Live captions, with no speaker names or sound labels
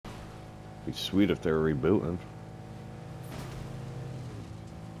Be sweet if they're rebooting.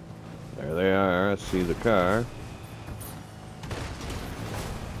 There they are. I see the car.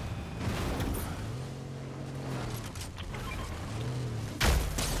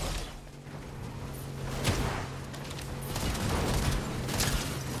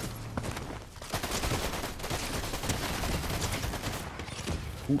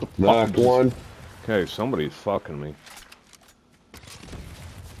 Knocked one. Okay, somebody's fucking me.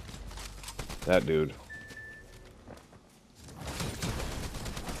 That dude.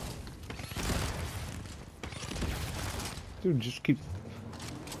 Dude, just keep...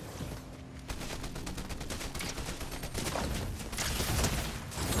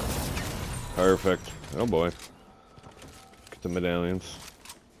 Perfect. Oh boy. Get the medallions.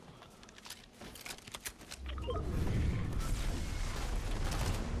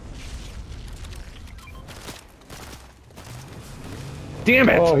 Damn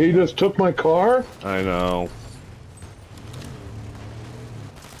it! Oh, he just took my car? I know.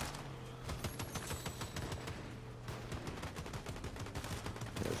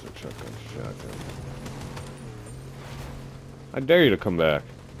 There's a shotgun. I dare you to come back.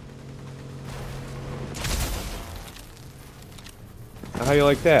 How you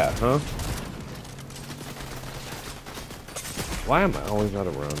like that, huh? Why am I always out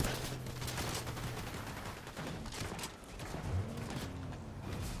of run?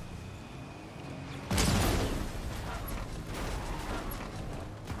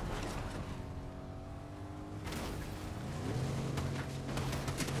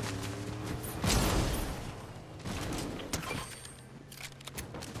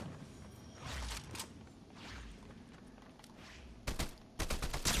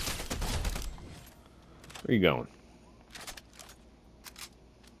 Where you going?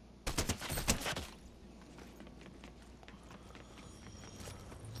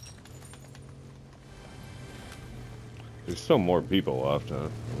 There's still more people left, huh? I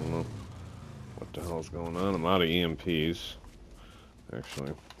don't know what the hell's going on. I'm out of EMPs,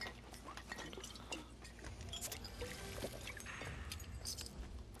 actually.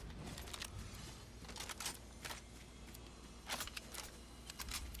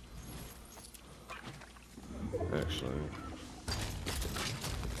 Actually,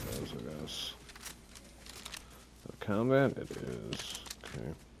 those, I guess. Combat, it is.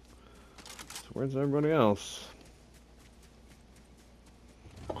 Okay. So where's everybody else?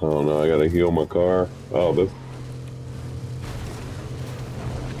 I don't know, I gotta heal my car. Oh, this...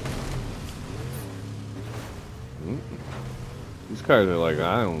 These cars are like,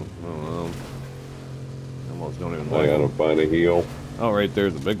 I don't know. Almost don't even I like gotta them. find a heal. Oh, right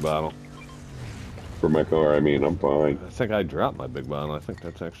there's a big bottle. For my car, I mean, I'm fine. I think I dropped my big bottle. I think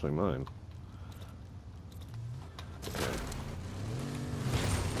that's actually mine. Okay.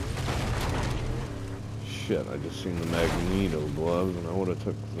 Shit, I just seen the Magneto gloves and I would have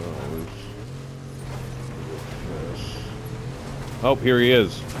took those. Yes. Oh, here he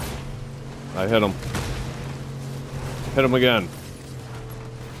is. I hit him. Hit him again.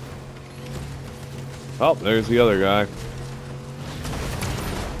 Oh, there's the other guy.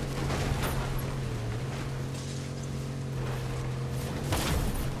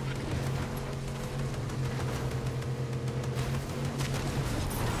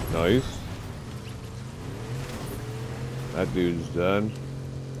 Nice. That dude's dead.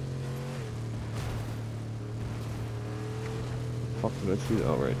 Fuck did I see?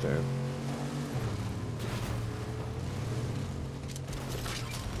 Oh, right there.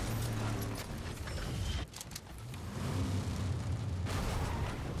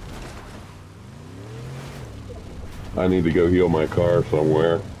 I need to go heal my car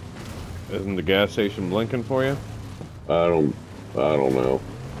somewhere. Isn't the gas station blinking for you? I don't know.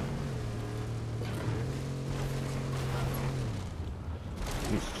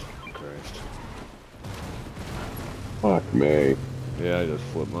 Jesus Christ. Fuck me. Yeah, I just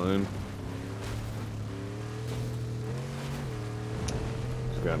flipped mine.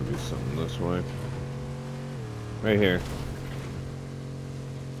 There's gotta be something this way. Right here.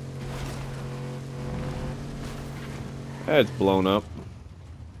 It's blown up.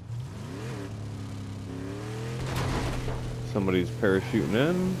 Somebody's parachuting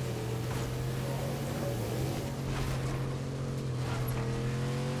in.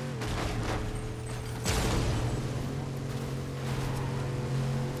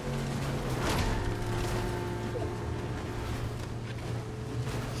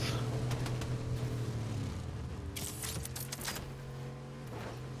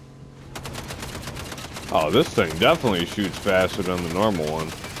 Oh, this thing definitely shoots faster than the normal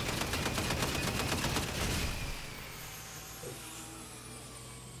one.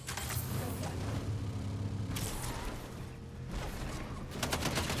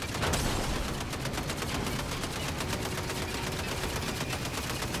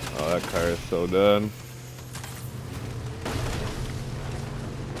 that car is so dead.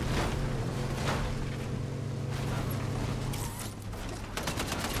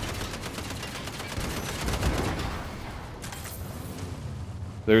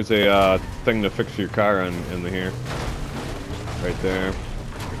 There's a thing to fix your car in here. Right there.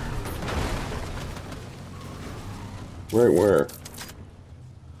 Right where?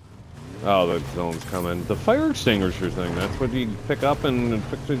 Oh, the zone's coming. The fire extinguisher thing, that's what you pick up and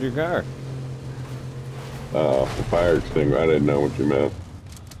fixes your car. The fire extinguisher. I didn't know what you meant.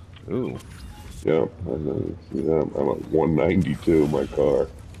 Ooh. Yep, I know. Yeah, I'm at 192, my car.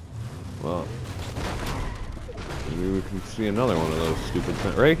 Well. Maybe we can see another one of those stupid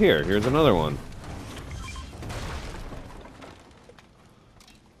things. Right here. Here's another one.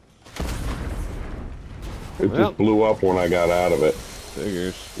 It just blew up when I got out of it.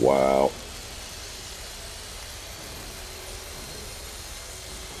 Figures. Wow.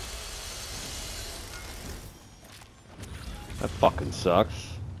 That fucking sucks.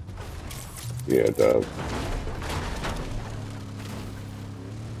 Yeah, it does.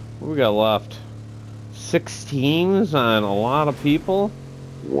 What we got left? 6 teams on a lot of people?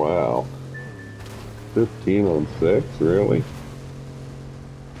 Wow. 15 on 6? Really?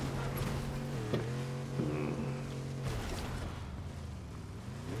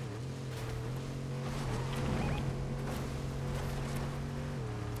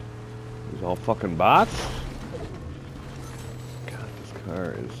 These all fucking bots? God, this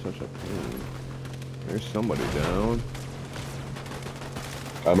car is such a pain. There's somebody down.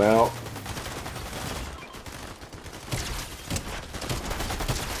 I'm out.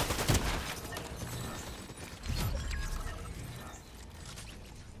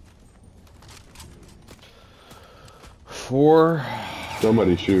 Four.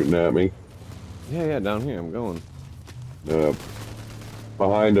 Somebody's shooting at me. Yeah, down here. I'm going.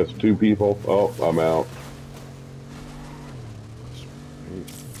 Behind us, 2 people. Oh, I'm out.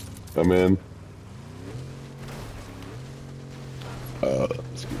 I'm in.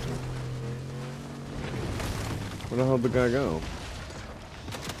 Excuse me. Where the hell did the guy go?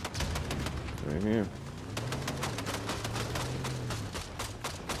 Right here.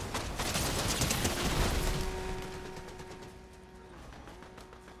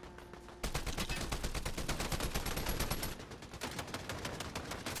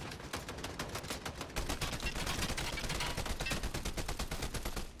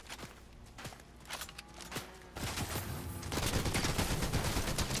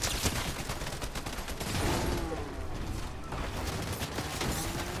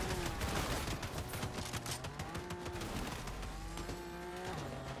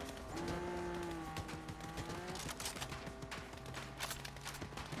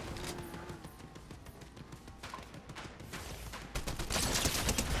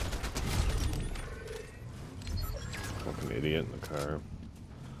 Fucking idiot in the car.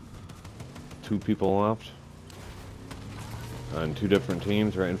 2 people left. On 2 different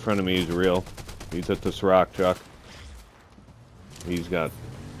teams. Right in front of me is real. He's at this rock, Chuck. He's got...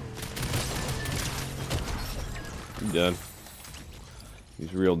 He's dead.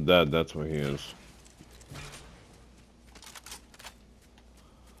 He's real dead, that's what he is.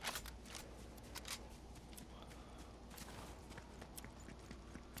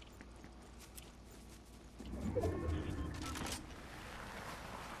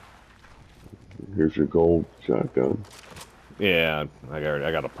 Here's your gold shotgun. Yeah, I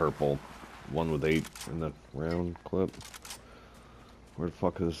got a purple 1 with 8 in the round clip. Where the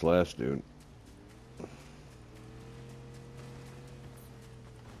fuck is this last dude?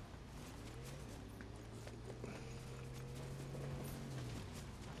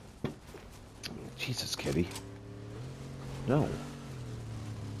 Jesus, kitty. No.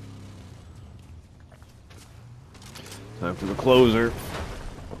 Time for the closer.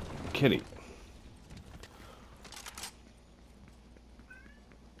 Kitty.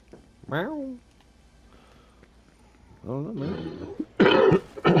 Meow. I don't know, man.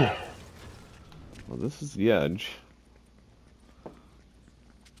 Well, this is the edge.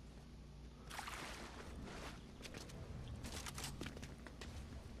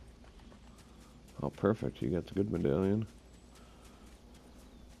 Oh, perfect. You got the good medallion.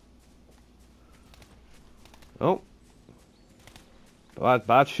 Oh.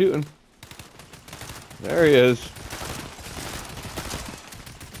 Bot's shooting. There he is.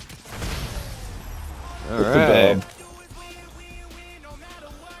 All right.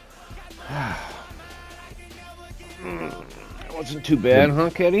 That wasn't too bad, huh,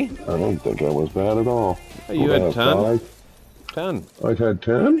 Kitty? I don't think I was bad at all. You had 10? 10. I had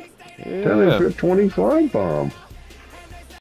 10? Yeah. 10 and 25 bombs.